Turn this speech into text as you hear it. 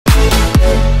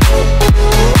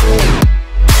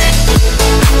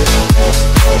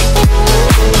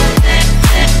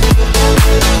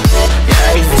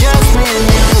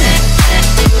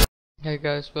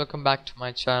guys, welcome back to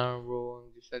my channel.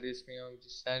 Ro-OMGZ is me,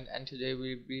 OMGZ, and today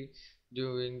we'll be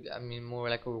doing, more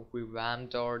like a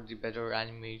revamped or the better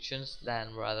animations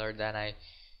than rather than I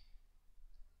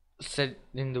said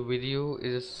in the video.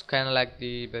 It is kind of like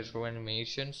the better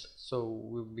animations, so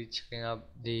we'll be checking up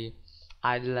the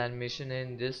idle animation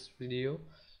in this video.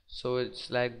 So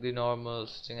it's like the normal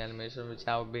sitting animation which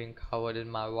have been covered in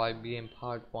my YBM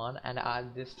part 1, and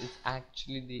this is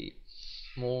actually the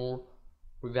more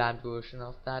revamped version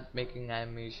of that, making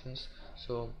animations.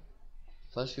 So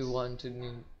first you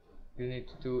need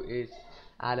to do is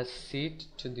add a seat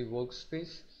to the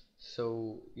workspace.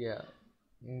 So yeah,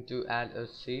 you need to add a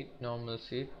seat, normal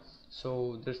seat.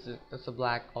 So there's a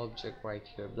black object right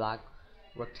here, black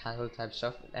rectangle type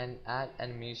stuff, and add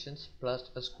animations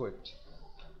plus a script.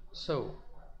 So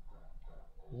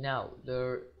now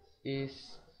there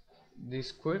is the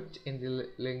script in the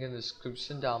link in the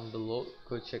description down below.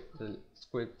 Go check the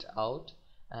script out.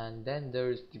 And then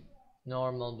there is the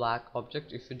normal black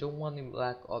object. If you don't want the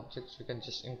black objects, you can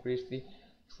just increase the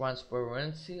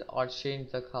transparency or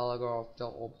change the color of the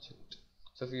object.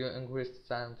 So if you increase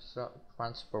the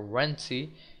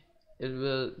transparency, it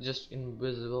will just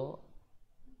invisible,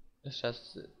 just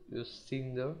as you've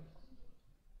seen there.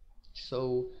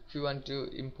 So if you want to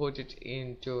import it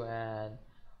into an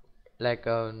like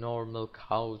a normal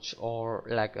couch, or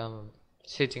like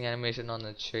sitting animation on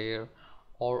a chair,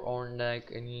 or on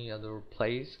like any other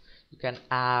place, you can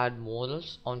add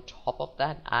models on top of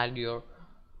that, add your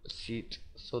seat.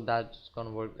 So that's gonna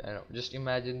work. Just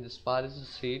imagine this part is a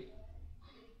seat,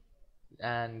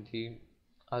 and the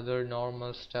other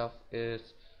normal stuff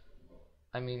is,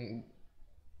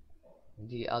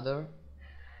 the other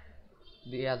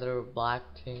black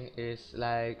thing is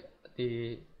like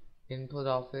the input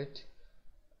of it,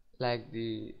 like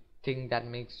the thing that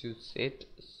makes you sit.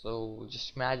 So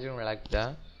just imagine like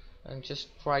that, and just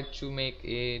try to make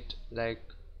it like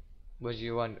what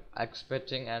you are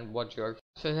expecting and what you are.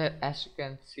 So that, as you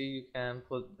can see, you can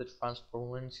put the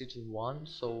transparency to 1,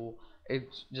 so it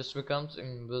just becomes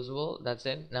invisible. That's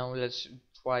it. Now let's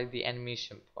try the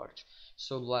animation part.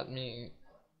 So let me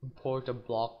import a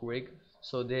block rig.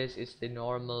 So this is the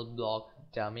normal block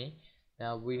dummy.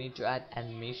 Now we need to add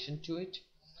animation to it.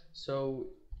 So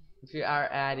if you are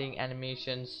adding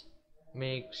animations,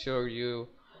 make sure you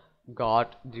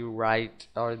got the right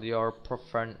or your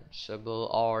preferable,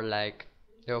 or like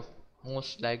your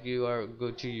most like you are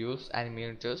good to use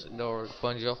animators. There are a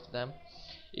bunch of them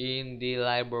in the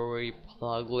library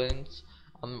plugins.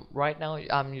 Right now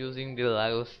I'm using the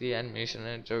legacy animation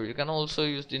editor. You can also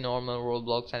use the normal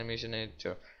Roblox animation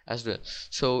editor as well.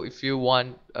 So if you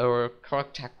want a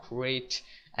correct accurate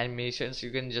animations,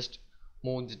 you can just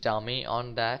move the dummy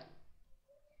on that,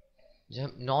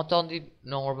 not on the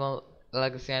normal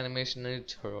legacy animation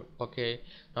editor, okay,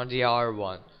 not the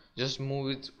R1. Just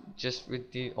move it just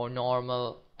with the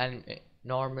normal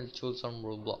tools on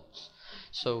Roblox.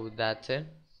 So that's it.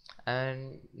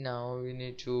 And now we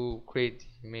need to create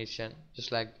the animation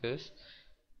just like this.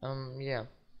 Yeah.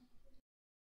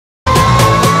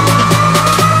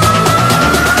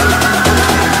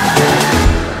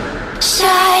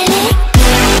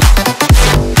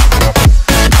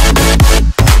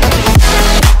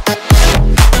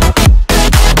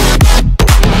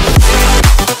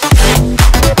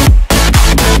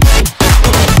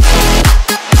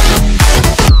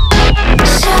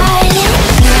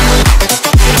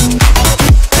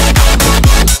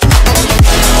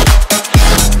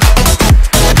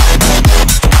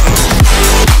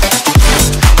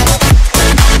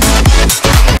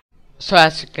 So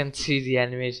as you can see, the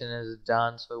animation is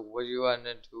done. So what you want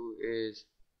to do is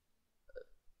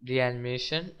the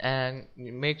animation, and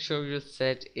make sure you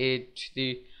set it to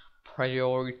the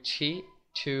priority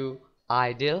to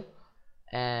idle,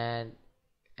 and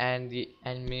the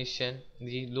animation,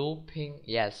 the looping,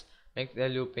 yes, make the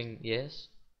looping yes.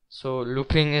 So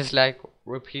looping is like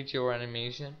repeat your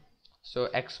animation. So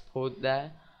export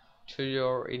that to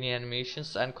your any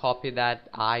animations and copy that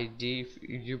ID.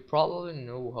 You probably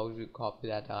know how to copy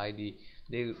that ID,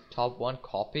 the top one.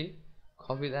 Copy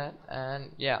that,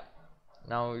 and yeah,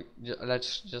 now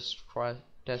let's just try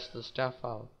test the stuff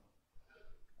out.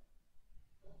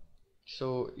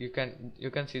 So you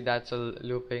can see that's a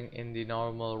looping in the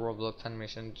normal Roblox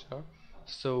animation editor.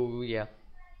 So yeah,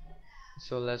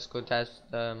 so let's go test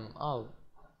them out.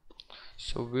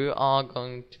 So we are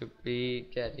going to be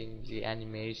getting the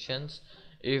animations.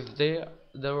 If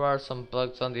there are some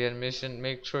bugs on the animation,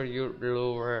 make sure you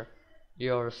lower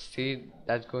your seat.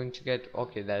 That's going to get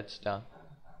okay. That's done.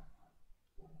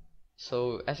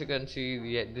 So as you can see,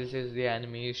 this is the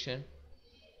animation.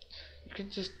 you can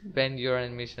just bend your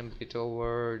animation a bit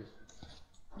over,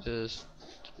 just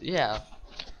yeah.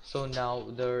 So now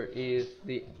there is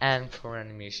the anchor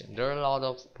animation. There are a lot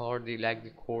of party like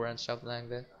the core and stuff like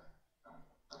that.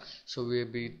 So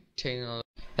we'll be taking a,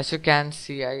 as you can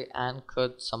see, I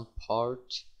anchored some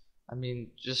parts. I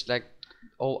mean, just like,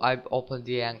 oh, I've opened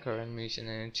the anchor animation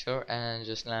editor and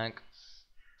just like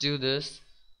do this,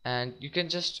 and you can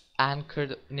just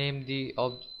anchor name the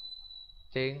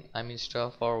thing, I mean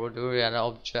stuff, or whatever an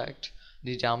object,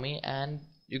 the dummy, and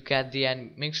you get the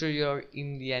and make sure you're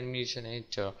in the animation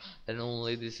editor, then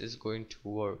only this is going to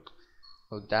work.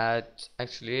 So that's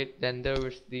actually it. Then there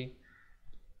is the,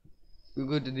 you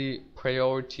go to the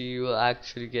priority, you will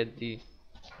actually get the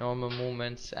normal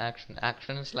movements,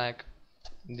 actions like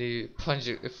the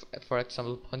punching, if for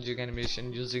example punching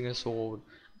animation using a sword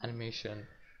animation,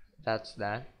 that's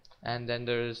that. And then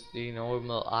there's the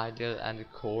normal, ideal, and the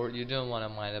core. You don't want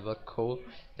to mind about core.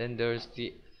 Then there's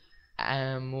the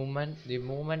movement. The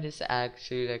movement is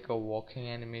actually like a walking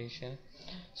animation.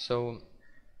 So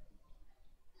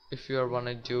if you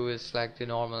wanna do is like the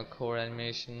normal core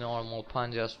animation, normal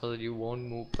punch as well, you won't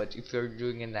move. But if you're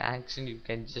doing an action, you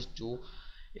can just do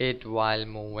it while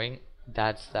moving.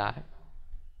 That's that.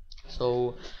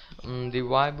 So the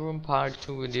vibe room part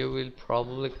 2 video will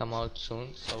probably come out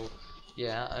soon. So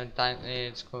yeah, and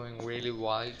it's going really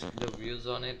wild, the views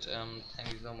on it.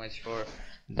 Thank you so much for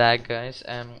that, guys.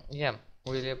 Yeah,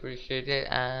 really appreciate it,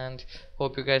 and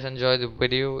hope you guys enjoyed the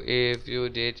video. If you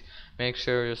did, make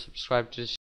sure you subscribe to